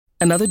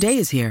Another day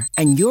is here,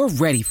 and you're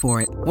ready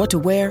for it. What to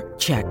wear?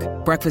 Check.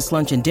 Breakfast,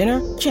 lunch, and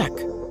dinner? Check.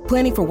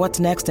 Planning for what's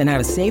next and how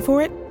to save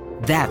for it?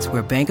 That's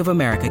where Bank of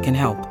America can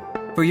help.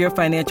 For your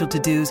financial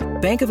to-dos,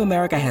 Bank of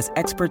America has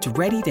experts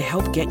ready to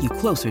help get you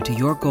closer to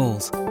your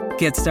goals.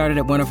 Get started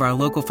at one of our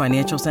local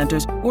financial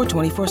centers or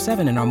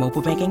 24/7 in our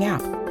mobile banking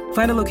app.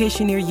 Find a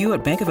location near you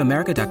at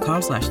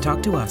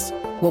bankofamerica.com/talktous.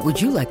 What would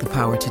you like the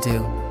power to do?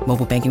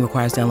 Mobile banking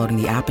requires downloading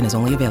the app and is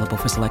only available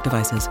for select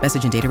devices.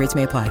 Message and data rates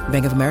may apply.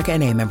 Bank of America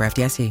N.A., member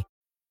FDIC.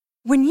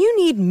 When you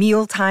need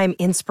mealtime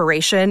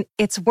inspiration,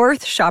 it's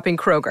worth shopping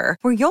Kroger,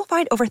 where you'll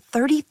find over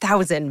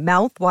 30,000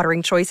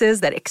 mouth-watering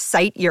choices that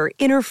excite your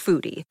inner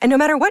foodie. And no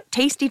matter what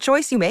tasty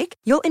choice you make,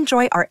 you'll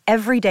enjoy our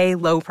everyday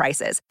low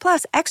prices,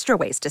 plus extra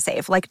ways to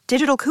save, like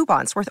digital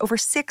coupons worth over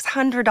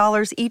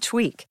 $600 each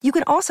week. You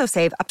can also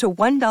save up to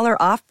 $1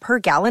 off per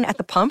gallon at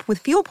the pump with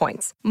fuel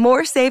points.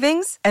 More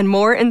savings and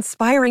more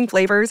inspiring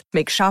flavors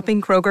make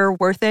shopping Kroger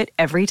worth it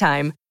every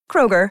time.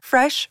 Kroger,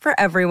 fresh for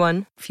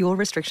everyone. Fuel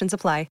restrictions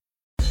apply.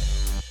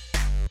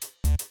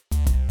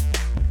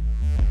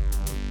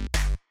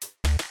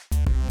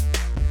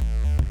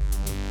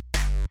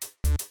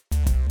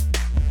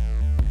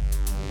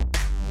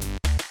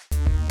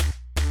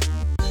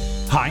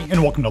 Hi,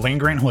 and welcome to Land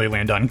Grant Holy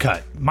Land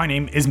Uncut. My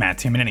name is Matt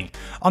Tamanini.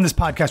 On this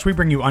podcast, we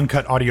bring you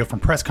uncut audio from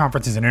press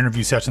conferences and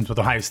interview sessions with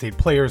Ohio State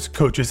players,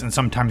 coaches, and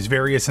sometimes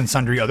various and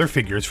sundry other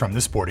figures from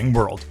the sporting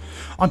world.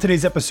 On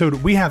today's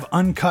episode, we have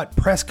uncut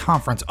press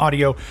conference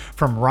audio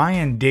from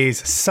Ryan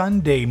Day's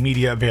Sunday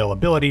media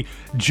availability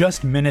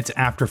just minutes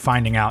after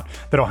finding out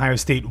that Ohio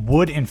State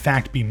would in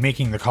fact be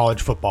making the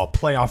college football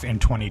playoff in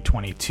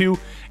 2022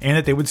 and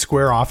that they would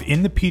square off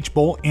in the Peach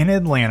Bowl in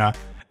Atlanta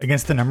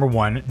against the number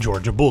 1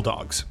 Georgia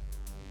Bulldogs.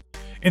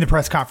 In the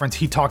press conference,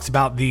 he talks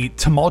about the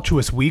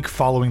tumultuous week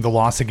following the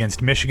loss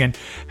against Michigan,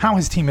 how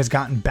his team has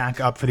gotten back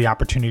up for the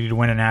opportunity to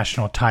win a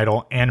national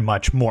title, and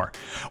much more.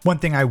 One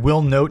thing I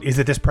will note is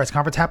that this press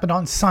conference happened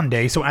on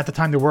Sunday, so at the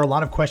time there were a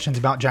lot of questions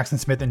about Jackson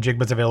Smith and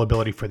Jigba's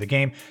availability for the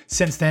game.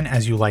 Since then,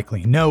 as you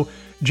likely know,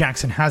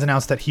 Jackson has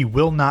announced that he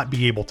will not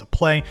be able to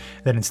play,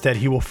 that instead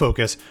he will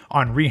focus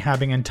on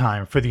rehabbing in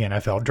time for the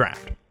NFL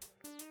draft.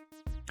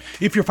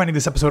 If you're finding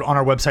this episode on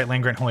our website,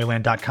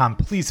 landgrantholyland.com,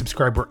 please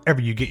subscribe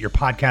wherever you get your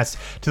podcasts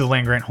to the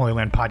Land Grant Holy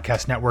Land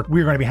Podcast Network.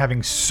 We're going to be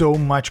having so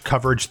much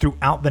coverage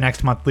throughout the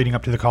next month leading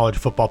up to the college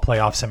football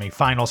playoff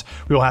semifinals.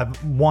 We will have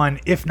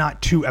 1, if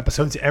not 2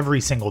 episodes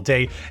every single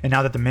day. And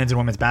now that the men's and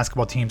women's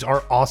basketball teams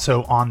are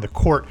also on the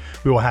court,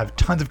 we will have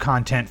tons of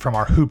content from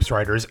our hoops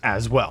writers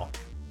as well.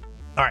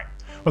 All right,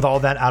 with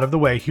all that out of the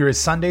way, here is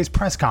Sunday's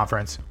press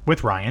conference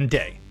with Ryan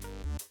Day.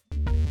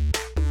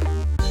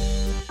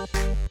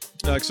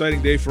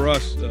 Exciting day for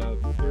us,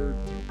 third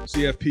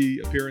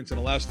CFP appearance in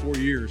the last 4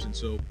 years, and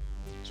so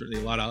certainly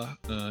a lot of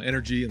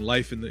energy and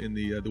life in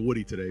the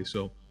Woody today.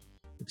 So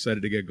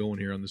excited to get going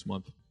here on this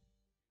month.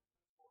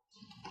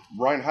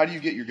 Ryan, how do you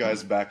get your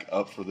guys back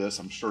up for this?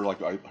 I'm sure,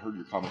 like I heard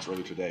your comments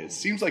earlier today, it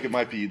seems like it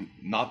might be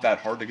not that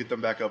hard to get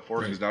them back up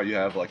for it because now you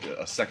have like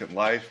a second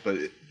life. But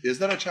is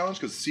that a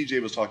challenge? Because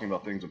CJ was talking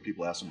about things when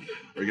people asked him,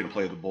 "Are you going to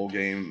play the bowl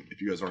game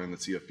if you guys aren't in the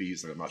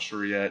CFPs?" And I'm not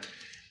sure yet.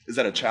 Is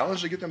that a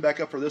challenge to get them back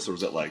up for this, or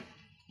is it like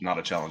not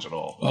a challenge at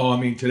all? Oh, I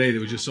mean, today there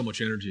was just so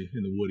much energy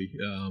in the Woody.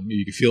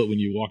 You could feel it when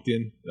you walked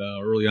in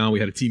early on. We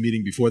had a team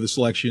meeting before the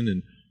selection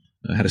and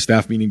had a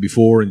staff meeting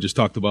before and just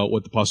talked about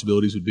what the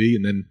possibilities would be.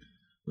 And then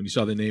when you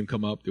saw the name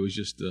come up, there was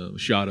just a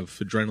shot of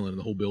adrenaline in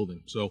the whole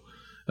building. So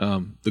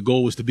the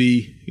goal was to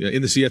be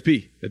in the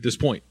CFP at this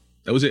point.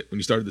 That was it when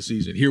you started the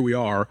season. Here we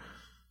are.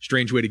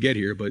 Strange way to get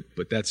here, but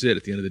that's it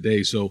at the end of the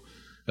day. So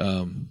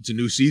it's a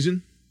new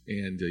season.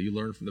 And you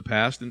learn from the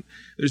past, and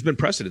there's been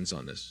precedence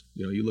on this.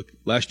 You look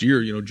last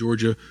year.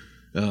 Georgia,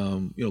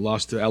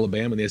 lost to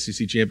Alabama in the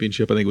SEC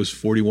championship. I think it was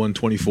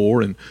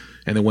 41-24, and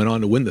then went on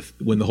to win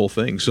the whole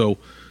thing. So,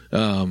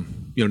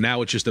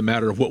 now it's just a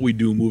matter of what we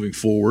do moving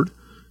forward.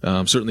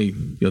 Certainly,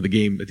 the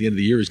game at the end of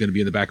the year is going to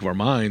be in the back of our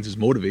minds as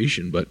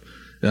motivation, but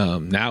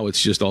now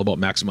it's just all about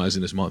maximizing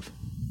this month.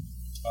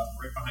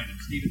 Right behind him,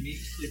 Stephen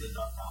Meeks,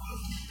 Cleveland.com.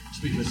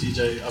 Speaking of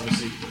CJ,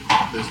 obviously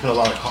there's been a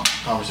lot of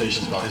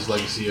conversations about his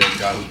legacy of a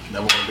guy who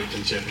never won a Big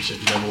Ten championship,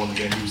 he never won a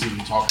game, he was even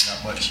talking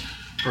that much.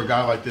 For a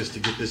guy like this to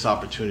get this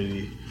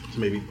opportunity to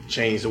maybe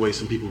change the way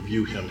some people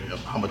view him,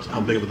 how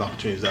big of an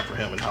opportunity is that for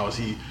him, and how has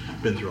he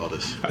been through all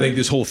this? I think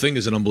this whole thing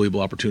is an unbelievable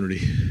opportunity.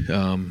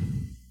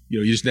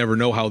 You just never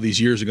know how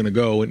these years are going to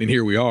go, and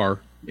here we are,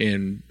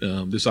 and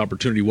this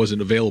opportunity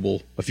wasn't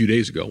available a few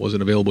days ago,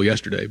 wasn't available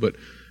yesterday, but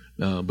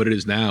it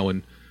is now,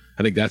 and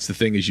I think that's the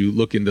thing as you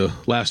look into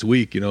last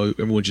week,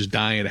 everyone's just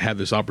dying to have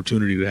this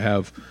opportunity to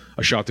have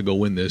a shot to go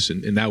win this,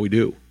 and now we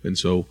do. And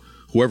so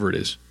whoever it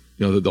is,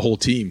 the whole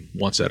team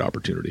wants that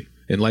opportunity.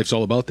 And life's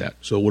all about that.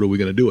 So what are we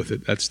going to do with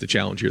it? That's the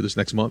challenge here this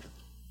next month.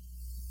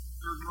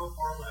 Third row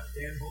far left,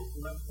 Dan Holt,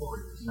 left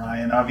Warriors.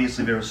 Ryan,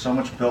 obviously there was so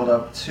much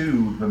build-up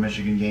to the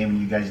Michigan game, and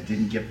you guys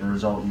didn't get the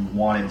result you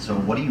wanted. So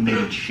what do you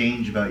maybe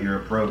change about your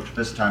approach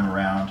this time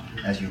around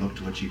as you look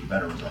to achieve a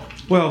better result?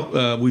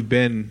 Well, we've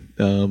been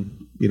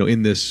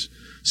in this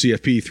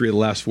CFP 3 of the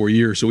last 4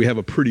 years. So we have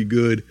a pretty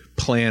good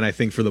plan, I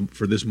think, for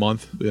this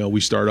month.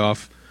 We start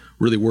off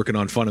really working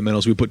on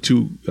fundamentals. We put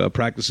 2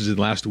 practices in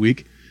last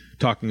week,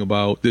 talking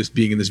about this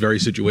being in this very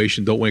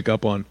situation. Don't wake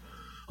up on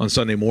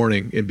Sunday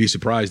morning and be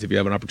surprised if you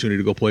have an opportunity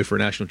to go play for a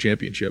national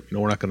championship.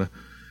 We're not going to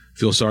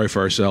feel sorry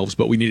for ourselves,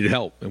 but we needed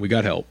help, and we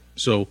got help.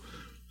 So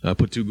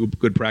put 2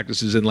 good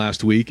practices in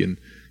last week, and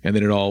then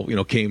it all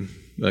came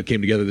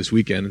together this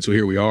weekend, and so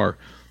here we are.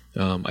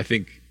 I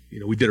think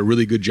we did a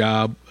really good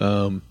job.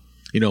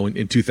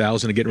 In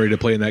 2000 and getting ready to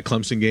play in that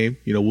Clemson game.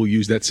 We'll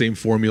use that same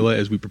formula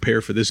as we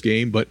prepare for this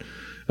game. But,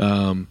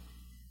 I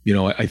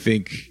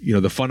think,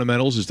 the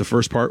fundamentals is the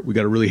first part we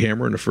got to really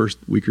hammer in the first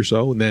week or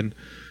so. And then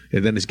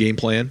it's game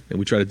plan. And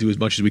we try to do as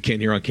much as we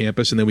can here on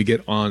campus. And then we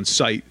get on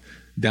site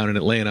down in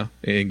Atlanta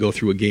and go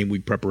through a game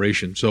week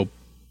preparation. So,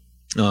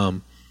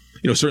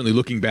 certainly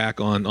looking back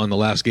on the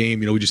last game,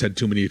 we just had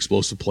too many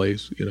explosive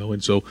plays,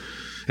 and so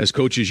as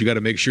coaches, you got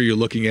to make sure you're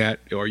looking at,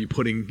 are you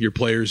putting your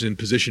players in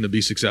position to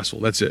be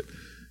successful? That's it.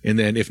 And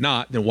then if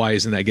not, then why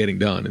isn't that getting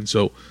done? And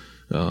so,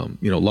 a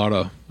lot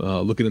of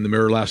looking in the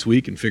mirror last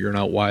week and figuring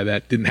out why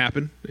that didn't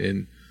happen.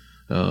 And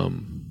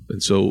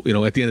so,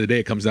 at the end of the day,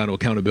 it comes down to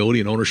accountability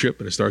and ownership,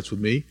 and it starts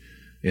with me.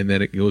 And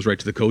then it goes right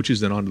to the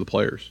coaches, then on to the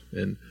players.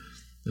 And,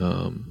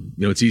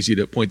 it's easy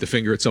to point the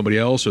finger at somebody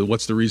else or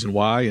what's the reason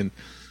why. And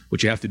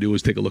what you have to do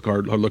is take a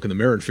hard look in the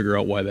mirror and figure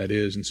out why that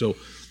is. And so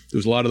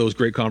there's a lot of those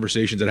great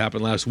conversations that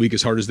happened last week,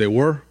 as hard as they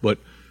were, but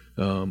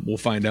we'll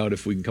find out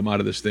if we can come out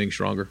of this thing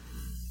stronger.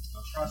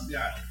 Across the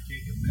island,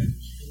 Jacob Lantern.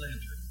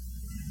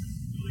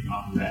 Building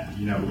off of that,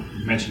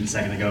 you mentioned a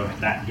second ago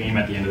that game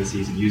at the end of the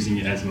season, using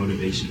it as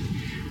motivation.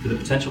 For the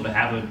potential to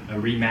have a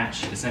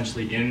rematch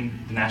essentially in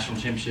the national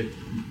championship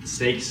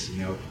stakes,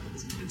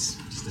 it's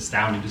just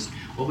astounding. Just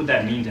what would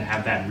that mean to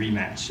have that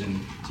rematch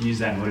and to use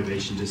that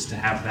motivation, just to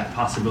have that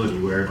possibility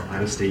where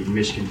Ohio State and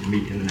Michigan can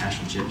meet in the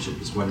national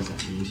championship? What does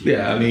that mean to you?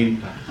 Yeah,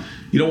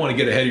 you don't want to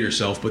get ahead of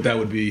yourself, but that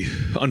would be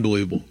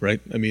unbelievable,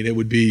 right? It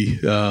would be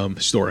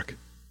historic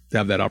to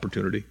have that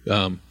opportunity.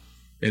 And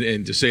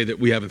to say that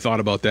we haven't thought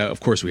about that,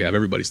 of course we have.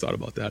 Everybody's thought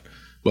about that.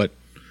 But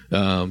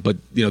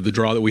the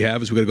draw that we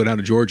have is we got to go down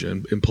to Georgia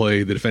and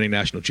play the defending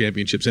national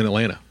championships in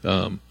Atlanta.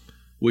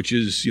 Which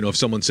is, if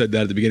someone said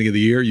that at the beginning of the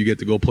year, you get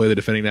to go play the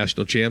defending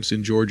national champs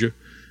in Georgia.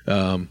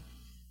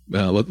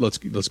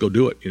 Let's go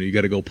do it. You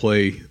got to go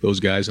play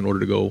those guys in order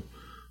to go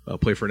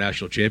play for a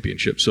national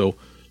championship. So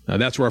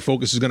that's where our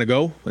focus is going to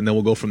go, and then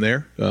we'll go from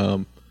there.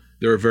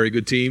 They're a very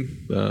good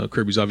team.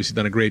 Kirby's obviously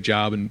done a great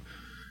job, and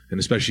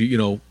especially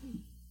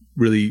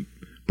really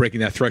breaking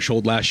that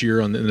threshold last year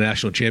on the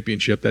national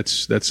championship.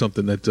 That's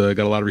something that got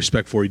a lot of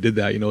respect for. He did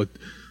that.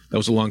 That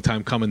was a long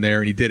time coming there,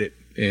 and he did it.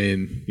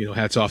 And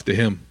hats off to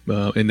him.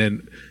 And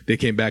then they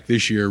came back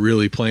this year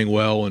really playing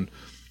well and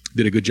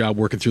did a good job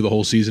working through the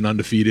whole season,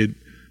 undefeated,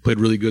 played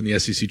really good in the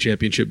SEC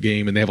championship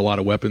game, and they have a lot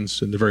of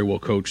weapons and they're very well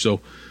coached. So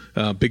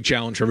big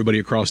challenge for everybody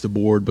across the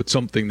board, but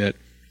something that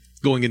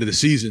going into the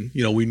season,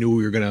 we knew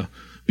we were going to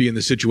be in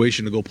the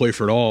situation to go play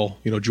for it all.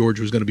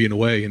 Georgia was going to be in the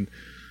way,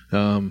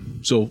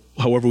 and so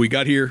however we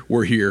got here,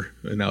 we're here,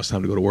 and now it's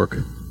time to go to work.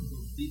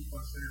 Deep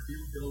West Center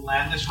Field, Bill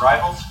Landis,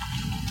 Rivals.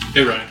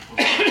 Hey Ryan.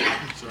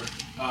 Sorry.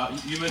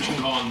 You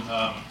mentioned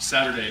on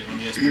Saturday on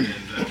ESPN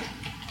that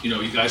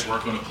you guys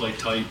weren't going to play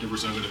tight. There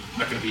was not going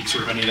to be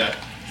sort of any of that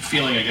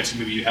feeling, I guess,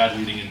 maybe you had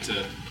leading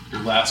into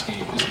your last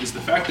game. Is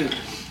the fact that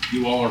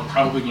you all are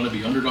probably going to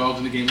be underdogs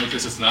in a game like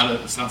this? It's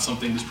not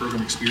something this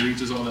program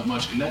experiences all that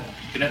much. Can that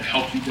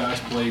help you guys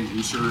play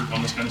looser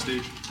on this kind of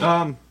stage?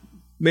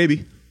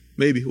 Maybe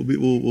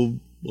we'll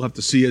have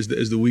to see as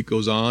the week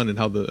goes on and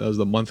as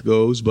the month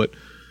goes. But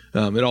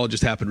it all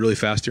just happened really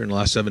fast here in the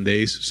last 7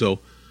 days. So.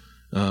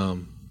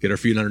 Get our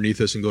feet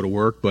underneath us and go to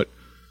work. But,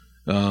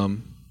 I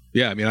don't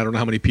know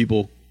how many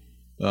people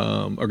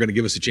are going to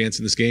give us a chance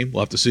in this game.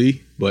 We'll have to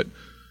see. But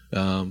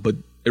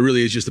it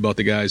really is just about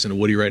the guys in the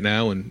Woody right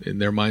now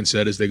and their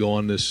mindset as they go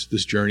on this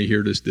journey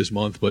here this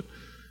month. But,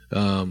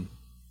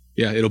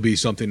 it'll be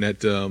something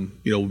that,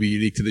 will be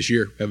unique to this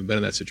year. Haven't been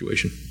in that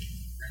situation.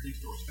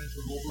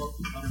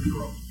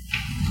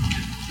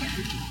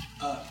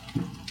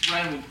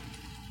 Ryan,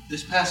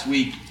 this past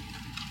week,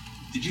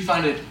 did you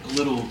find it a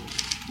little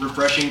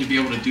refreshing to be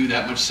able to do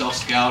that much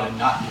self-scout and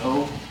not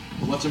know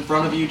what's in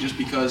front of you, just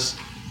because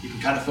you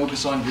can kind of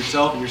focus on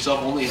yourself and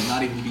yourself only and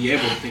not even be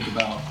able to think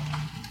about,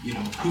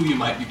 who you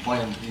might be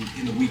playing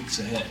in the weeks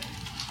ahead?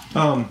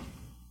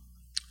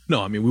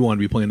 No, we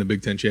wanted to be playing the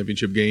Big Ten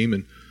championship game,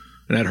 and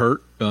that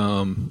hurt.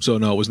 So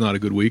no, it was not a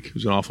good week. It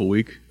was an awful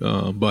week.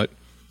 But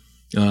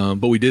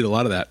we did a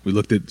lot of that. We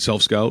looked at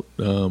self-scout.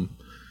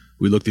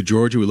 We looked at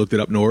Georgia. We looked at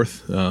up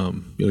north.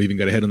 Even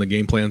got ahead on the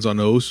game plans on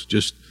those.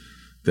 Just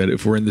that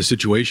if we're in this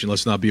situation,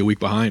 let's not be a week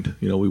behind.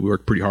 We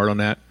worked pretty hard on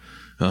that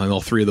in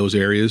all 3 of those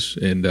areas,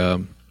 and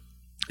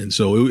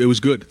so it was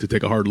good to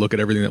take a hard look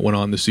at everything that went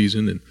on this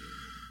season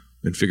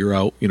and figure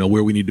out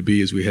where we need to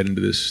be as we head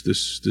into this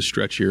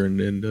stretch here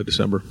in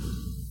December.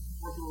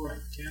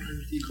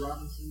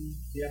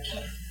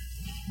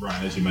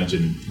 Ryan, as you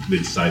mentioned, the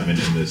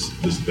excitement in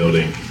this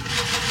building.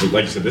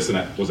 like you said, this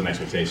was an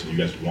expectation. You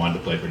guys wanted to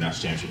play for a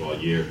national championship all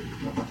year.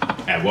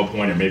 At what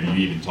point, or maybe you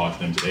even talked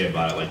to them today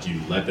about it, like, do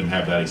you let them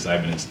have that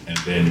excitement and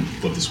then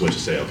flip the switch and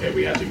say, okay,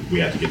 we have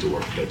to get to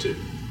work to go too?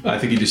 I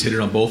think you just hit it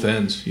on both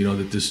ends. You know,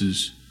 that this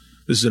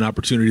is an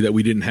opportunity that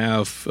we didn't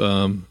have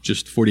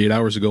just 48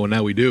 hours ago, and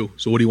now we do.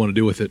 So what do you want to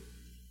do with it?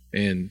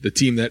 And the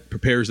team that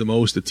prepares the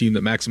most, the team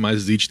that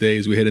maximizes each day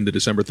as we head into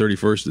December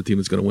 31st, is the team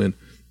that's going to win.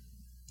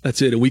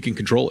 That's it, and we can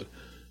control it.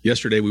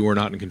 Yesterday we were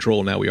not in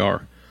control, now we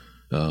are.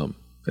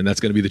 And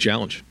that's going to be the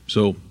challenge.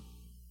 So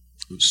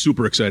it was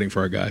super exciting for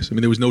our guys. I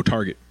mean, there was no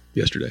target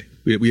yesterday.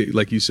 We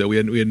like you said, we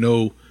had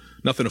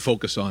nothing to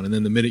focus on. And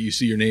then the minute you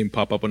see your name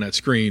pop up on that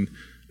screen,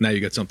 now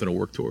you got something to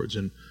work towards.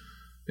 And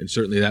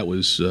certainly that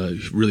was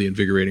really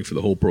invigorating for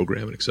the whole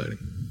program and exciting.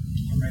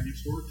 Right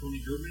next door, Tony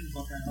German,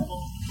 Buckeye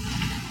Huddle.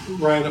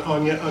 Ryan,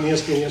 on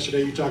ESPN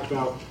yesterday, you talked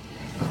about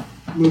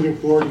moving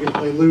forward, you're going to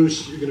play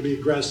loose, you're going to be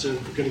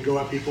aggressive, you're going to go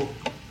at people.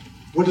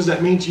 What does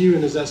that mean to you,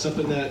 and is that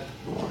something that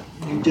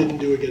you didn't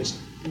do against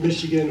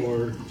Michigan?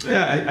 Or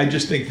yeah, I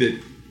just think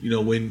that, you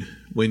know,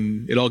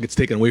 when it all gets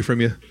taken away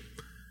from you,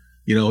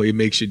 you know, it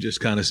makes you just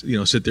kind of, you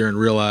know, sit there and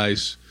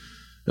realize,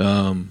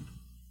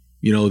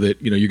 you know,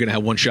 that, you know, you're going to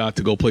have one shot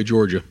to go play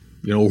Georgia,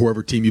 you know, or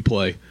whoever team you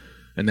play,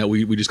 and that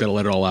we just got to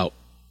let it all out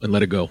and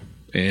let it go.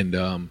 And,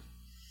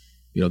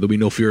 you know, there'll be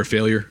no fear of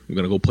failure. We're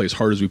going to go play as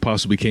hard as we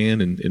possibly can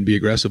and be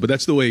aggressive. But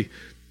that's the way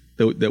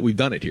that we've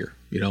done it here,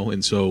 you know.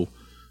 And so,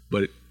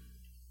 but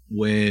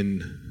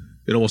when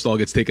it almost all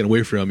gets taken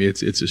away from you,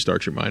 it's a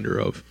stark reminder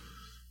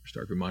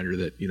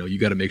that, you know, you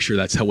got to make sure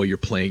that's how way you're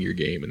playing your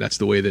game, and that's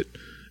the way that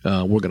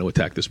we're going to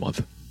attack this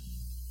month.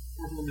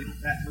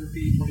 Matt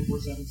Murphy,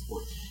 24/7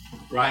 Sports.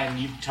 Ryan,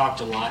 you've talked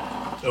a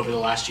lot over the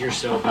last year or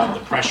so about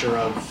the pressure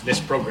of this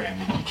program.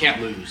 You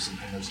can't lose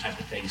and those type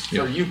of things.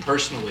 For you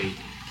personally,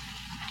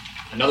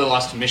 another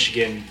loss to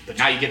Michigan, but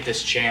now you get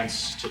this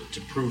chance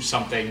to prove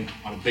something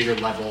on a bigger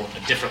level,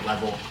 a different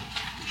level.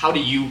 How do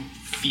you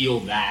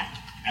feel that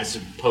as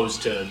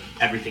opposed to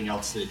everything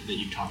else that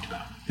you've talked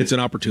about? It's an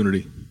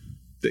opportunity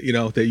that, you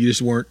know, that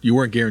you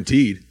weren't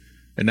guaranteed,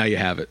 and now you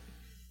have it.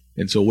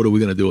 And so what are we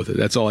going to do with it?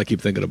 That's all I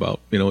keep thinking about,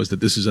 you know, is that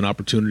this is an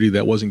opportunity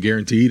that wasn't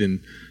guaranteed,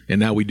 and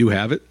now we do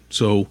have it.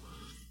 So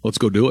let's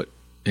go do it.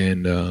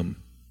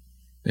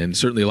 And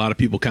certainly a lot of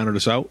people counted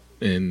us out,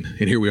 and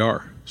here we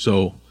are.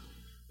 So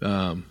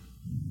I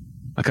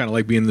kind of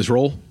like being in this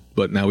role,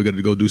 but now we got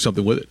to go do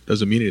something with it.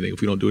 Doesn't mean anything if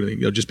we don't do anything.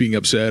 You know, just being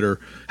upset or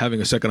having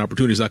a second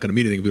opportunity is not going to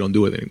mean anything if we don't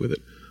do anything with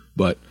it.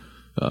 But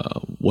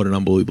what an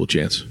unbelievable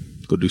chance.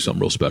 Go do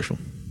something real special.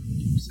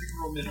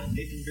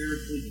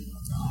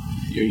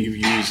 You've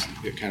used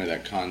kind of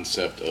that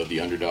concept of the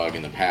underdog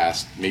in the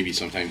past. Maybe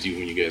sometimes even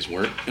when you guys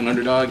weren't an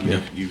underdog,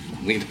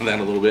 you've leaned on that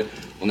a little bit.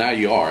 Well, now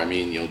you are. I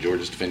mean, you know,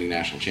 Georgia's defending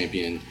national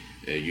champion.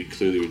 You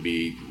clearly would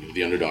be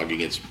the underdog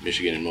against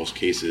Michigan in most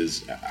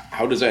cases.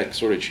 How does that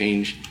sort of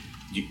change?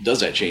 Does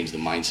that change the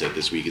mindset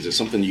this week? Is it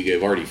something you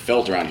have already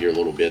felt around here a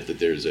little bit, that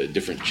there's a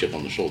different chip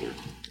on the shoulder?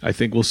 I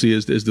think we'll see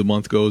as the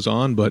month goes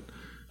on, but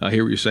I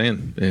hear what you're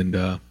saying. And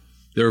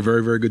they're a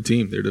very, very good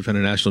team. They're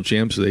defending national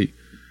champs. They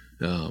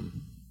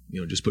you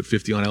know, just put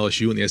 50 on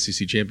LSU in the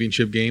SEC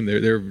championship game.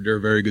 They're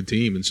a very good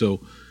team. And so,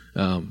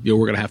 you know,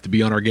 we're going to have to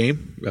be on our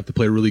game. We have to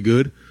play really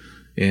good.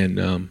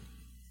 And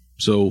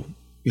so,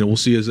 you know, we'll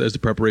see as the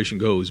preparation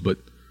goes. But,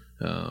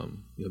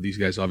 you know, these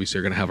guys obviously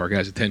are going to have our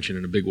guys' attention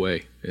in a big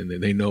way.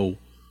 And they know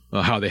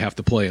how they have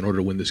to play in order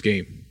to win this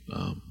game.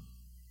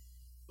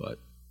 But,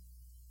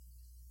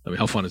 I mean,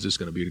 how fun is this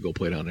going to be to go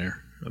play down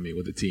there? I mean,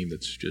 with a team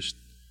that's just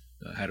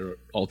had it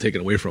all taken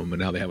away from them, and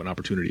now they have an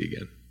opportunity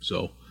again.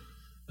 So,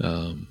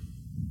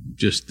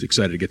 just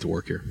excited to get to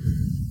work here.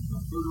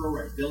 Third row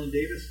right, Dylan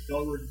Davis,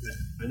 Delaware.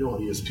 I know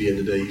on ESPN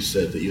today you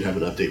said that you have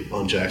an update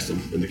on Jackson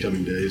in the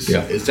coming days.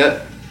 Yeah. Is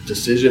that a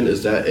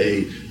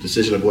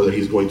decision of whether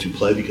he's going to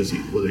play because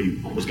whether he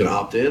was going to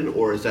opt in,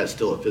 or is that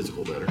still a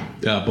physical matter?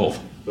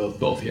 Both.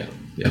 Both, yeah.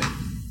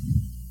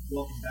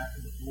 Welcome back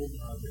to the fold,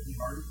 Whitney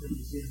Hardy from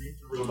the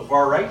CNN. On the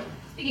far right.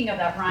 Speaking of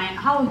that, Ryan,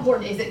 how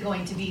important is it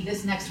going to be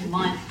this next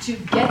month to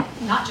get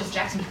not just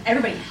Jackson, but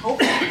everybody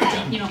healthy,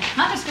 you know,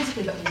 not just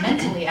physically, but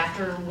mentally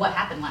after what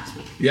happened last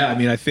week? Yeah, I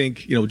mean, I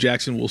think, you know,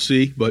 Jackson we'll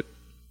see, but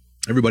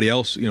everybody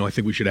else, you know, I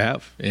think we should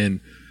have. And,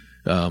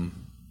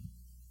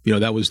 you know,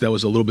 that was a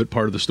little bit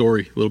part of the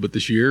story, a little bit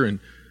this year. And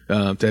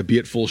to be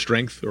at full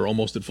strength or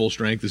almost at full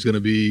strength is going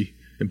to be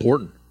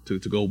important to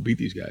go beat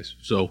these guys.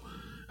 So,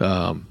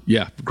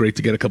 yeah, great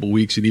to get a couple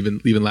weeks, and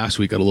even last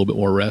week got a little bit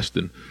more rest.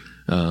 And,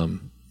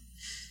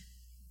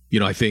 you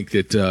know, I think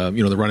that,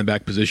 you know, the running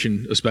back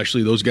position,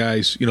 especially those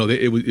guys, you know,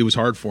 it was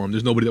hard for them.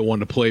 There's nobody that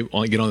wanted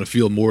to get on the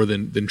field more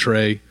than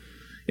Trey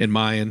and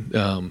Mayan,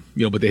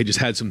 you know, but they just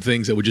had some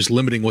things that were just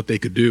limiting what they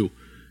could do.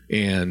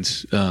 And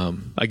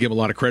I give them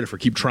a lot of credit for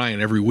keep trying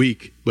every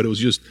week, but it was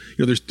just,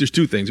 you know, there's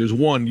two things. There's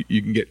one,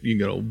 you can get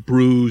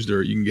bruised,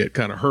 or you can get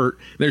kind of hurt.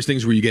 And there's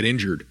things where you get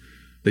injured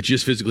that you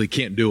just physically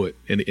can't do it,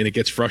 and it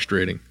gets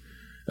frustrating.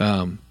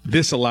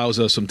 This allows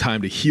us some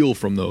time to heal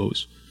from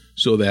those,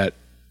 so that,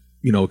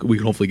 you know, we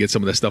can hopefully get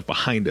some of that stuff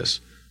behind us,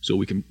 so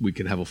we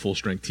can have a full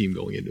strength team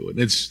going into it.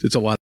 It's a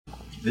lot.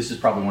 This is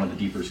probably one of the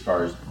deeper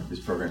scars this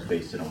program's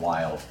faced in a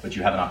while, but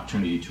you have an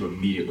opportunity to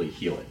immediately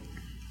heal it.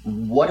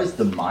 What is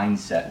the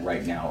mindset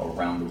right now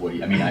around the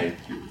Woody? I mean,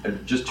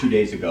 just 2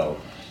 days ago,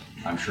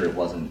 I'm sure it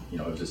wasn't,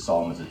 it was as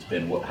solemn as it's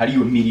been. How do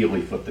you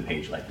immediately flip the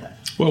page like that?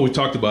 Well, we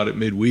talked about it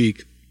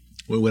midweek.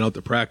 We went out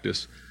to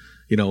practice,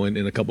 and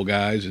a couple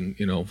guys, and,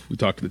 we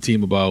talked to the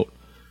team about,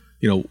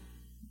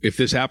 if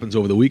this happens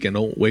over the weekend,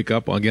 don't wake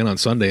up again on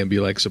Sunday and be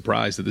like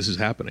surprised that this is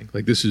happening.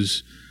 Like this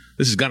is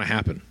going to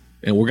happen,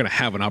 and we're going to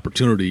have an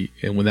opportunity.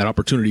 And when that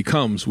opportunity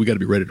comes, we got to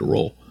be ready to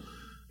roll.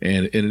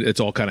 And it's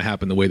all kind of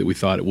happened the way that we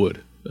thought it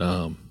would.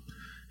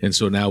 And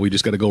so now we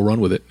just got to go run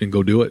with it and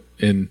go do it.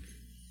 And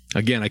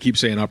again, I keep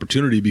saying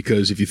opportunity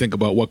because if you think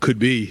about what could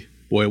be,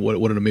 boy,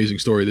 what an amazing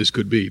story this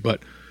could be.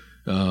 But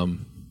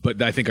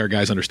I think our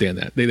guys understand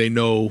that. They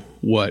know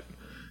what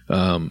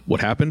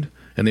happened,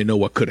 and they know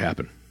what could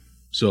happen.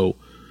 So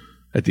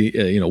at the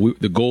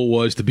the goal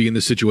was to be in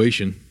this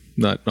situation,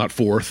 not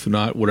fourth,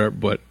 not whatever,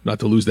 but not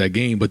to lose that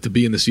game, but to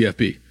be in the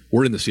CFP.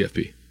 We're in the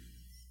CFP.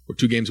 We're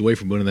 2 games away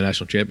from winning the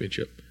national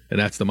championship, and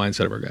that's the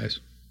mindset of our guys.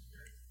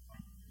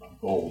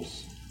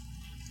 Goals.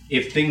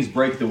 If things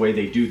break the way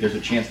they do, there's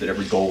a chance that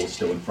every goal is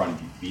still in front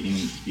of you.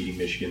 Beating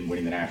Michigan,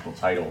 winning the national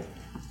title.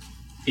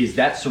 Is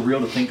that surreal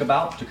to think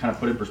about, to kind of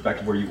put in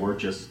perspective where you were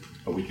just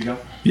a week ago?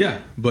 Yeah,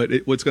 but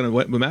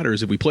what matters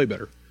is if we play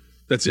better.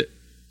 That's it.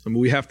 I mean,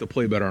 we have to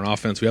play better on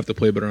offense. We have to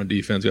play better on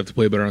defense. We have to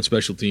play better on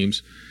special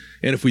teams.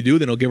 And if we do,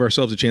 then it'll give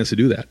ourselves a chance to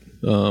do that.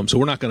 So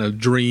we're not going to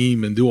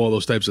dream and do all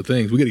those types of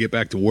things. We got to get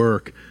back to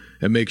work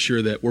and make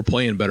sure that we're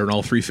playing better in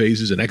all 3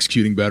 phases and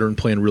executing better and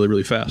playing really,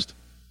 really fast.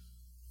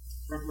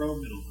 Front row,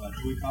 middle,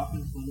 Joey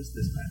Kaufman, Columbus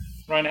Dispatch.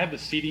 Ryan, have the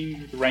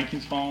seeding, the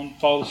rankings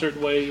fall a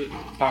certain way.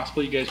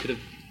 Possibly you guys could have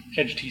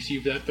edged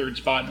TCU for that 3rd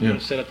spot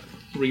and set up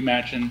a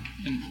rematch in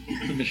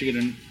Michigan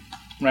in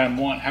round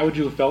 1. How would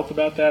you have felt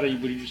about that? Or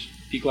would you just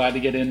be glad to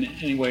get in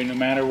anyway, no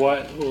matter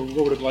what? Or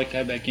what would have liked to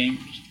have that game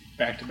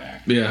back to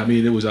back? Yeah, I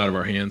mean, it was out of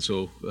our hands.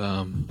 So,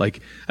 I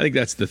think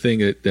that's the thing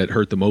that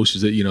hurt the most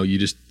is that,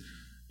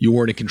 you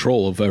weren't in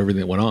control of everything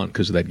that went on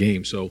because of that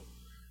game. So,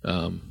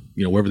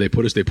 wherever they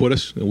put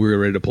us, and we were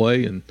ready to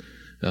play. And,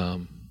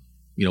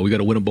 we got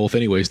to win them both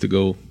anyways to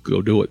go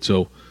do it.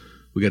 So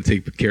we got to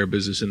take care of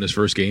business in this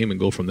first game and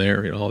go from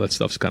there. All that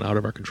stuff's kind of out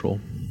of our control.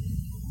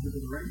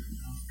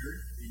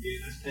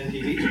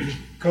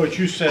 Coach,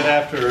 you said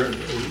after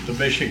the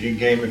Michigan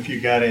game, if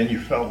you got in, you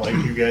felt like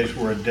you guys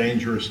were a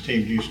dangerous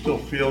team. Do you still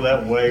feel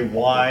that way?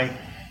 Why?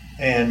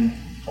 And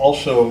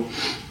also,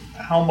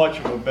 how much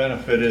of a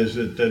benefit is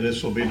it that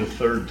this will be the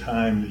 3rd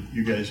time that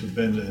you guys have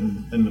been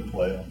in the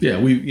playoff? Yeah,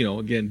 we,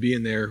 again,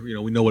 being there,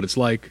 we know what it's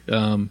like.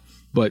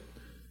 But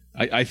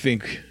I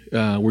think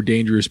we're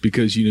dangerous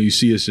because, you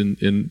see us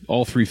in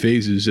all 3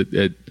 phases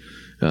at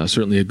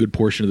certainly a good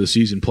portion of the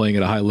season playing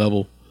at a high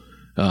level.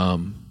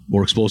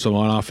 More explosive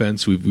on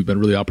offense. We've been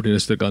really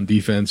opportunistic on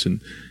defense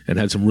and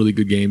had some really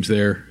good games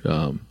there.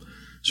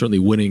 Certainly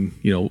winning,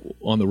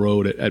 on the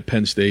road at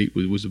Penn State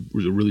was a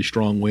really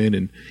strong win.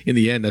 And in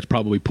the end, that's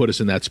probably put us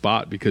in that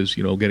spot because,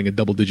 getting a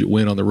double-digit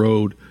win on the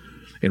road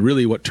and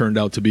really what turned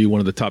out to be one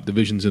of the top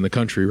divisions in the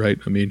country, right?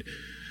 I mean,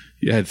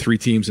 you had 3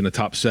 teams in the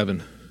top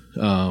 7.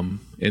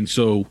 And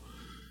so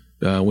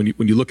when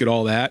you look at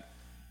all that,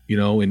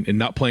 and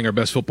not playing our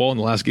best football in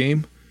the last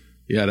game,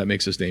 yeah, that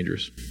makes us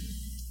dangerous.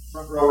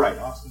 Front row right,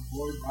 Austin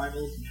Ford,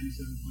 Rivals,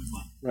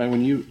 97.1. Ryan,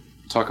 when you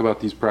talk about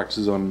these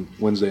practices on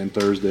Wednesday and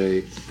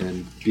Thursday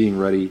and being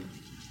ready,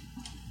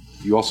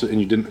 you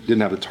didn't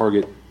have a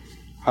target.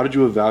 How did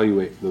you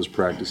evaluate those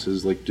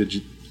practices? Like,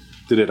 did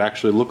it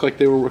actually look like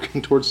they were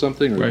working towards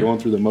something, or going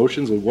through the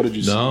motions? Or what did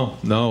you see?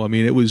 No. I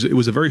mean, it was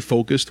a very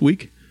focused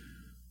week.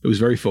 It was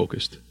very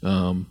focused.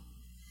 And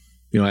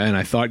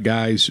I thought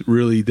guys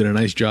really did a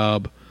nice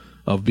job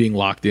of being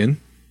locked in.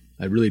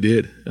 I really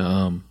did.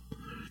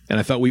 And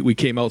I thought we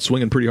came out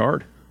swinging pretty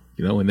hard,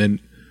 and then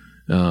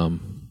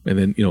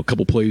a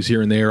couple plays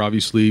here and there,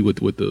 obviously with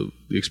the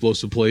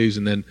explosive plays,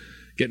 and then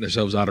getting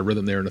ourselves out of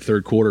rhythm there in the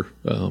 3rd quarter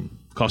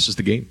cost us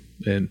the game,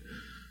 and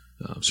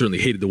certainly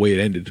hated the way it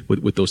ended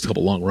with those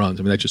couple long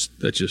runs. I mean, that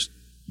just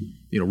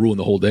ruined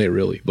the whole day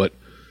really. But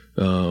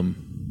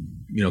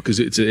because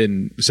it's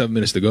in 7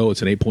 minutes to go,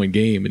 it's an 8-point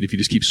game, and if you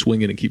just keep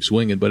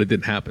swinging, but it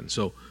didn't happen.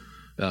 So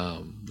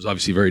was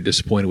obviously very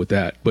disappointed with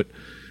that. But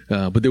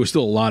there was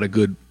still a lot of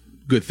good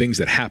things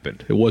that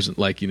happened. It wasn't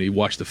like, you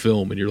watch the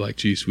film and you're like,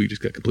 geez, we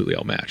just got completely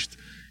outmatched.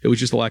 It was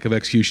just a lack of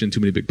execution,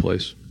 too many big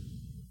plays.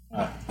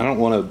 I don't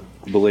want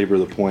to belabor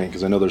the point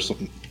because I know there's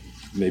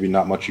maybe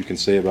not much you can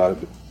say about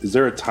it, but is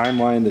there a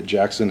timeline that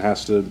Jackson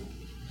has a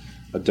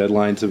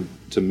deadline to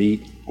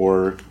meet,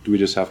 or do we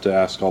just have to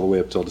ask all the way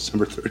up till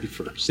December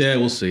 31st? Yeah,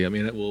 we'll see. I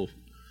mean,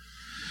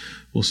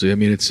 we'll see. I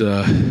mean, it's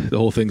the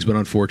whole thing's been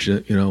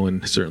unfortunate,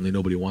 and certainly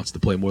nobody wants to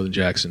play more than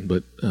Jackson,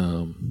 but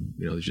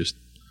there's just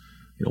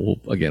we'll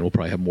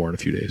probably have more in a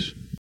few days.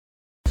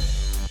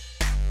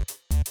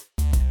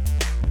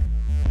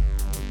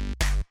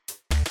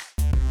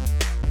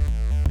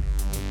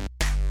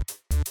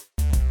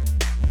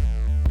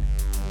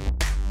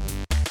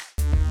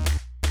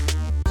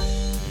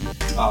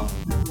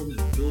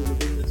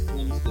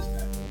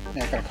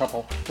 got a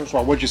couple. First of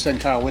all, what'd you send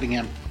Kyle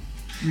Whittingham?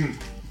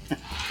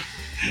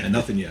 Yeah,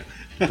 nothing yet,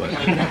 but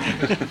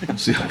we'll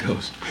see how it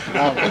goes.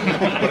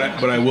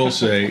 But I will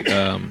say,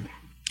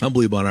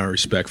 unbelievable amount of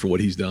respect for what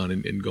he's done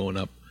in going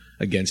up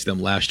against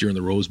them last year in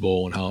the Rose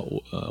Bowl and how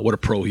what a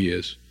pro he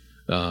is.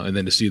 And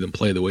then to see them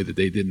play the way that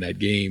they did in that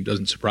game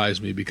doesn't surprise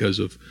me because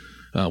of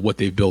what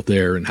they've built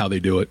there and how they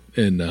do it.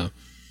 And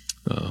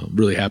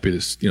really happy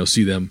to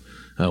see them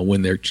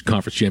win their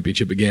conference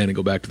championship again and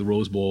go back to the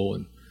Rose Bowl.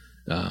 And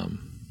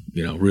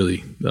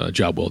really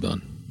job well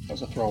done. That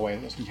was a throwaway.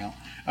 It doesn't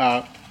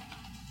count.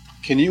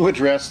 Can you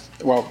address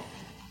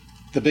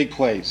the big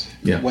plays?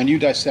 Yeah. When you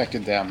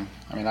dissected them,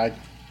 I mean,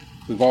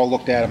 we've all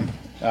looked at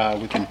them.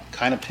 We can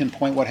kind of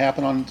pinpoint what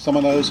happened on some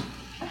of those.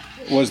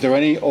 Was there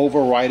any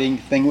overriding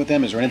thing with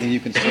them? Is there anything you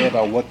can say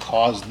about what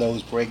caused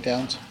those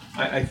breakdowns?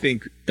 I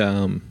think,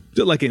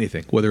 like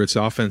anything, whether it's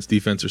offense,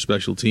 defense, or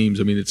special teams,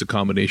 I mean, it's a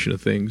combination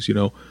of things.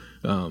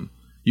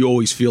 You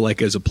always feel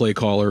like as a play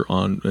caller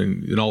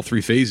in all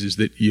three phases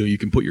that you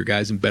can put your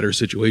guys in better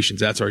situations.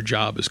 That's our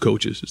job as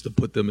coaches, is to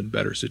put them in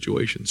better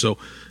situations. So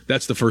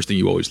that's the first thing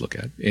you always look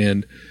at.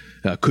 And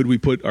could we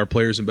put our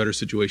players in better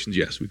situations?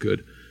 Yes, we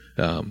could.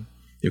 Can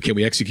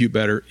we execute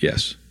better?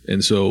 Yes.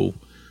 And so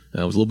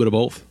it was a little bit of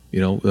both.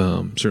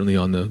 Certainly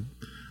on the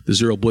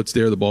zero blitz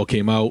there, the ball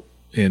came out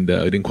and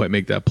I didn't quite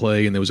make that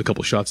play, and there was a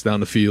couple shots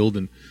down the field,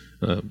 and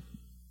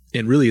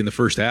really in the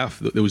first half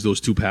there was those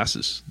two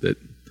passes that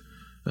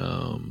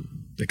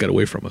got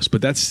away from us.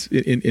 But that's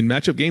in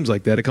matchup games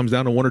like that, it comes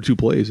down to one or two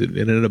plays. It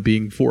ended up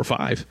being 4 or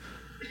 5,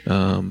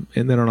 and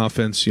then on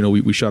offense,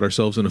 we shot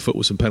ourselves in the foot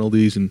with some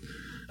penalties, and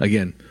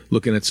again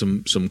looking at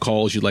some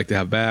calls you'd like to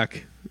have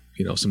back.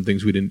 Some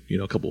things we didn't,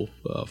 a couple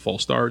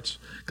false starts,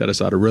 got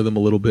us out of rhythm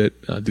a little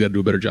bit. Got to do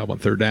a better job on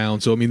third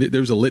down. So, I mean,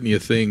 there's a litany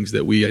of things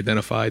that we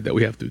identified that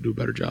we have to do a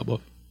better job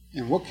of.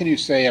 And what can you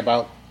say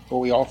about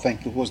what we all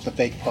think was the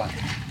fake punt?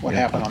 What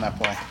happened on that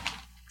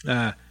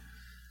play?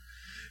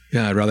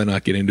 I'd rather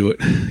not get into it.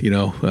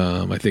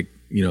 I think,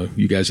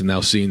 you guys have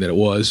now seen that it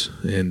was.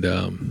 And, at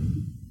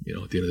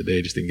the end of the day,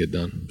 it just didn't get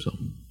done. So.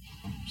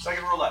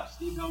 Second row left.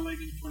 Steve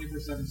Hellwagen,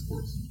 24/7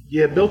 Sports.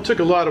 Yeah, Bill took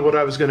a lot of what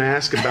I was going to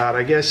ask about.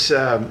 I guess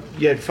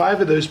you had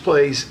 5 of those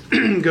plays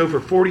go for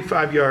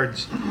 45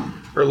 yards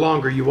or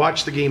longer. You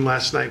watched the game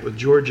last night with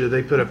Georgia.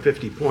 They put up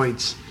 50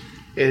 points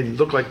and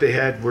looked like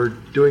they were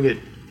doing it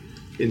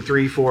in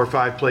 3, 4,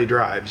 5 play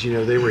drives.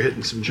 They were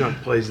hitting some chunk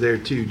plays there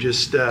too.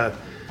 Just, I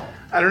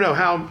don't know,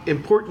 how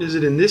important is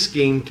it in this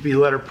game to be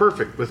letter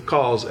perfect with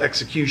calls,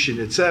 execution,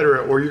 et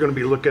cetera, or you're going to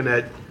be looking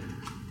at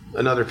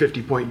another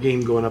 50-point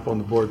game going up on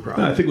the board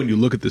probably? I think when you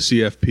look at the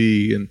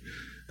CFP, and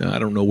I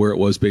don't know where it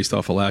was based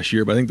off of last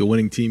year, but I think the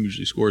winning team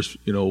usually scores,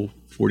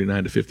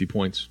 49 to 50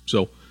 points.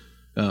 So,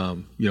 we're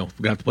going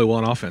to have to play well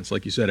on offense.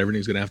 Like you said,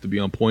 everything's going to have to be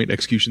on point.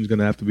 Execution's going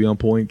to have to be on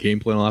point.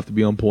 Game plan will have to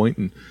be on point.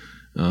 And,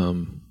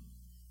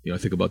 I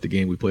think about the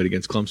game we played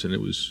against Clemson. I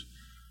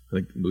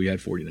think we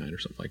had 49 or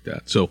something like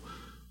that. So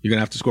you're going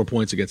to have to score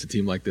points against a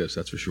team like this,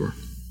 that's for sure.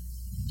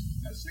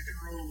 Second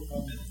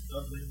row,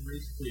 Doug Lane,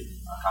 Race Cleveland.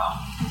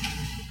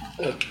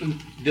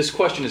 This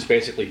question is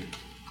basically,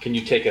 can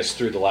you take us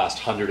through the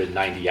last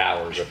 190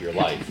 hours of your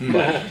life?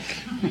 But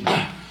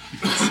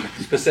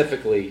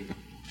specifically,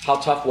 how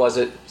tough was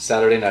it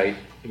Saturday night,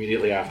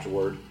 immediately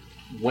afterward?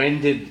 When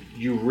did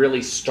you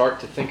really start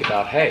to think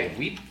about, hey,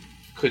 we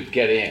could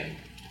get in?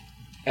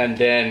 And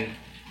then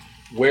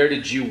where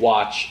did you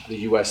watch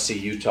the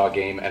USC-Utah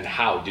game, and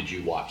how did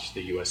you watch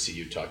the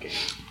USC-Utah game?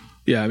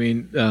 Yeah, I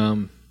mean,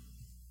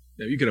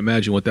 you can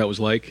imagine what that was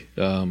like,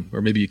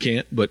 or maybe you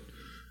can't, but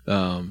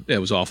it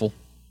was awful.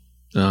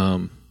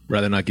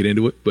 Rather not get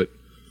into it, but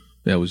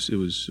it was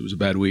a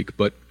bad week.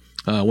 But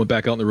I went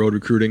back out on the road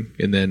recruiting,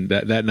 and then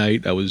that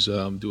night I was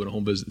doing a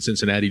home visit in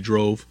Cincinnati.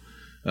 Drove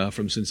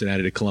from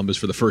Cincinnati to Columbus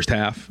for the first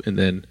half, and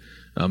then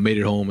made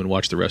it home and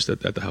watched the rest at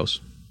the house.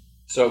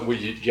 So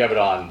did you have it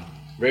on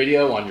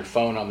radio, on your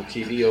phone, on the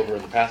TV, over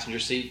in the passenger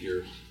seat?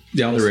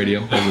 On the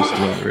radio. I was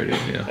on the radio.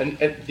 Yeah. And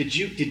did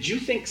you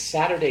think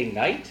Saturday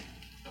night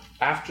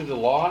after the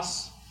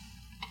loss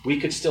we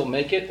could still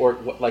make it, or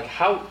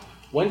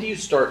when do you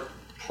start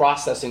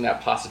processing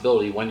that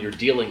possibility when you're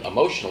dealing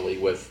emotionally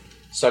with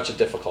such a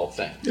difficult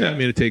thing? Yeah, I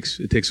mean, it takes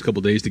a couple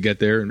of days to get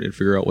there and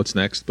figure out what's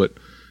next. But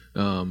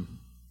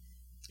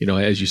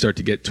as you start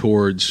to get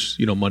towards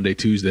Monday,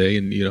 Tuesday,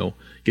 and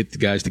get the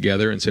guys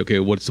together and say, okay,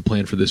 what's the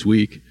plan for this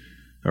week?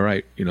 All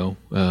right, we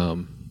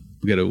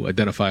got to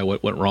identify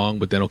what went wrong,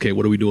 but then okay,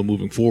 what are we doing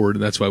moving forward?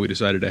 And that's why we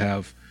decided to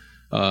have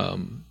a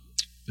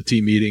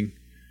team meeting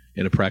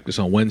and a practice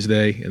on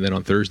Wednesday and then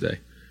on Thursday,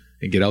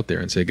 and get out there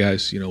and say,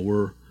 guys,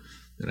 we're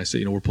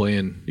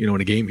playing, in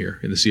a game here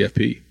in the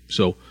CFP.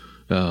 So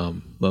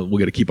we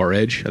got to keep our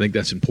edge. I think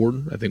that's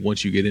important. I think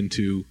once you get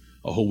into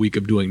a whole week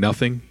of doing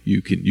nothing,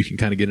 you can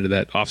kind of get into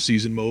that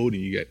off-season mode,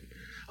 and you get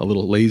a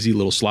little lazy, a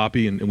little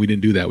sloppy, and we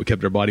didn't do that. We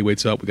kept our body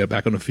weights up. We got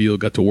back on the field,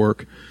 got to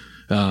work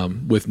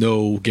with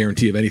no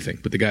guarantee of anything.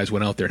 But the guys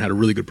went out there and had a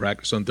really good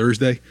practice on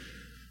Thursday,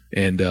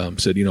 and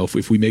said,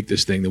 if we make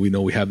this thing, then we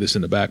know we have this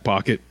in the back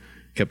pocket,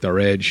 kept our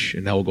edge,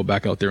 and now we'll go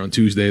back out there on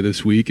Tuesday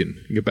this week and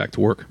get back to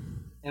work.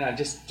 And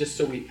just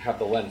so we have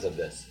the lens of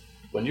this,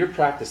 when you're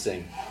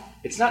practicing,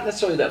 it's not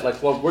necessarily that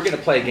like, well, we're going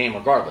to play a game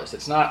regardless.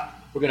 It's not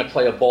we're going to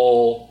play a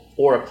bowl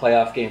or a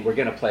playoff game. We're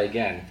going to play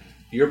again.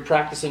 You're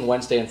practicing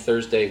Wednesday and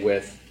Thursday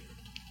with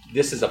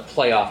this is a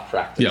playoff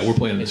practice. Yeah, we're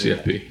playing in the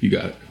CFP. You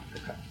got it.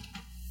 Okay.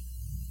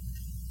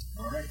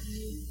 All right,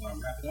 we'll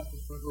wrap it up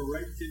with front row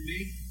right. Tim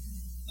Mee,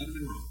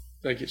 Letterman Roll.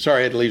 Thank you. Sorry,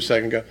 I had to leave a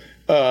second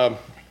ago.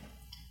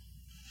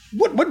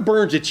 What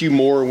burns at you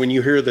more when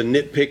you hear the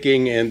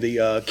nitpicking and the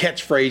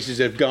catchphrases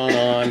that have gone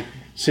on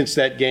since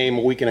that game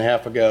a week and a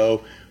half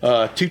ago?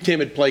 Too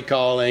timid play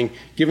calling,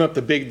 giving up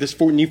new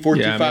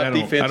 4-2-5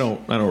 defense.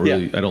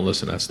 I don't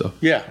listen to that stuff.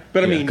 Yeah,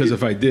 but I mean, because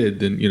if I did,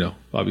 then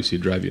obviously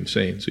it'd drive you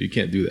insane. So you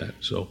can't do that.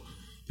 So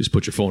just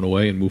put your phone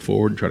away and move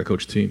forward and try to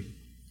coach the team.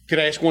 Could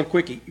I ask one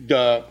quickie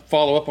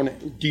follow up on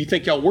it? Do you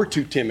think y'all were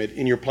too timid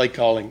in your play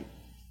calling?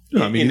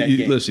 No, I mean,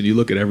 listen, you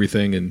look at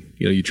everything and,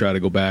 you try to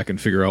go back and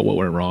figure out what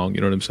went wrong. You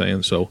know what I'm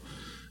saying? So,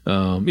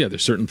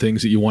 there's certain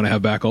things that you want to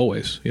have back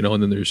always, and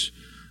then there's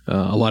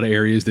a lot of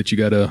areas that you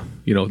got to,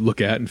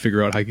 look at and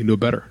figure out how you can do it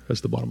better.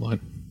 That's the bottom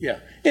line. Yeah.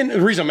 And the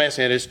reason I'm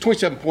asking that is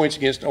 27 points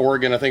against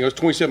Oregon. I think it was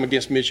 27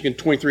 against Michigan,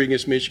 23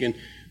 against Michigan.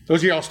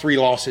 Those are y'all's 3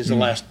 losses in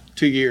the last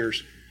 2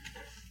 years.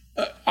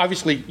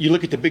 Obviously, you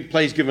look at the big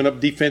plays given up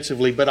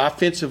defensively, but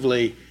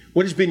offensively,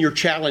 what has been your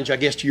challenge, I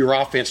guess, to your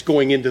offense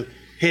going into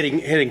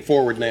heading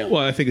forward now?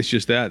 Well, I think it's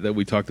just that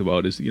we talked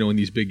about is, in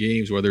these big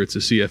games, whether it's a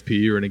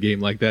CFP or in a game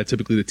like that,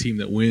 typically the team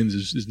that wins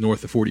is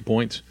north of 40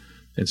 points.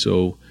 And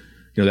so,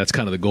 that's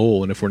kind of the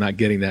goal. And if we're not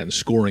getting that and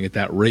scoring at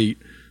that rate,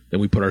 then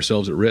we put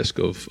ourselves at risk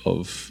of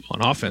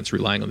on offense,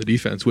 relying on the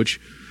defense,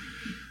 which,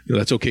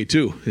 that's okay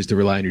too, is to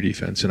rely on your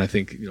defense. And I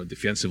think,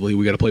 defensively,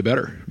 we got to play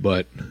better.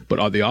 But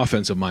the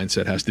offensive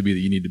mindset has to be that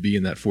you need to be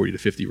in that 40 to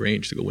 50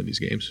 range to go win these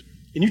games.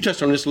 And you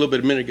touched on this a little bit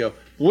a minute ago.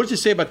 What does it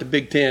say about the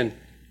Big Ten?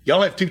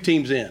 Y'all have 2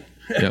 teams in.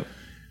 Yeah.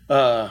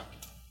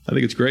 I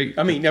think it's great.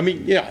 I mean,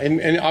 yeah,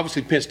 and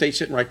obviously Penn State's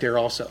sitting right there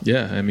also.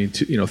 Yeah, I mean,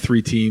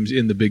 3 teams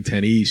in the Big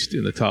Ten East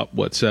in the top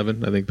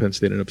 7. I think Penn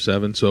State ended up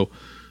 7. So,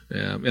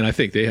 and I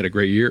think they had a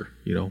great year.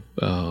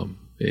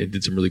 It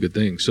did some really good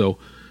things. So,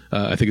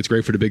 I think it's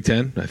great for the Big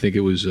Ten. I think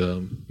it was,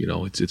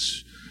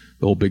 it's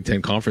the whole Big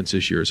Ten conference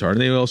this year is hard,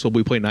 and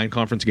we play 9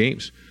 conference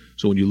games.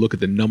 So when you look at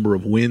the number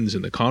of wins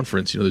in the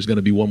conference, there's going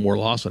to be one more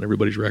loss on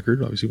everybody's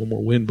record. Obviously, one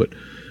more win,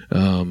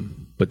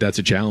 but that's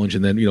a challenge.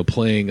 And then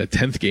playing a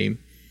 10th game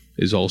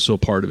is also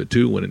part of it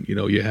too. When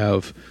you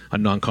have a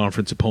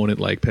non-conference opponent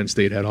like Penn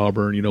State had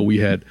Auburn, we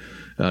had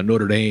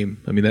Notre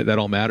Dame. I mean that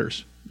all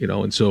matters.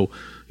 And so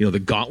the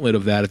gauntlet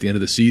of that at the end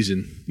of the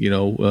season,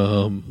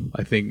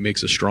 I think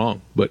makes us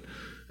strong. But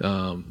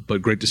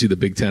great to see the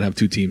Big Ten have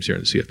 2 teams here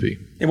in the CFP.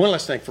 And one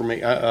last thing for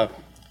me.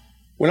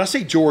 When I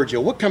say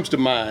Georgia, what comes to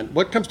mind?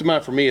 What comes to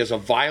mind for me is a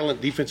violent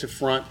defensive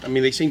front. I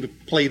mean, they seem to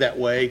play that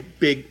way,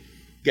 big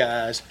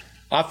guys.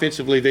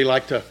 Offensively, they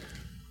like to,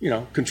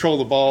 control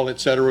the ball,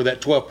 et cetera,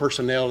 that 12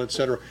 personnel, et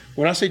cetera.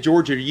 When I say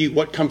Georgia to you,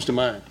 what comes to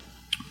mind?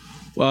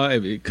 Well,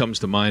 it comes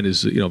to mind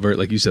is, very,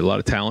 like you said, a lot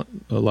of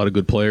talent, a lot of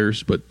good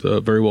players, but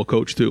very well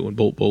coached too, in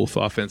both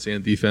offense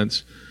and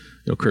defense.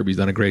 Kirby's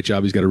done a great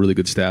job. He's got a really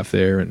good staff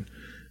there, and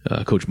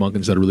Coach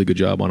Monken's done a really good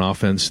job on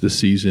offense this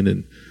season.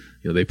 And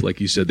they, like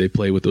you said, they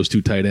play with those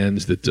 2 tight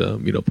ends that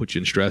put you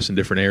in stress in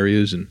different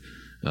areas, and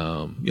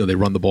they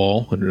run the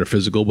ball and they're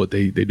physical, but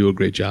they do a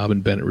great job.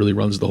 And Bennett really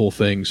runs the whole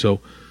thing.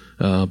 So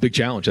big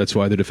challenge. That's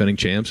why they're defending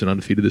champs and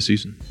undefeated this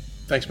season.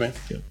 Thanks, man.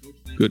 Yeah.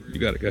 Good. You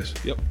got it, guys.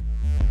 Yep.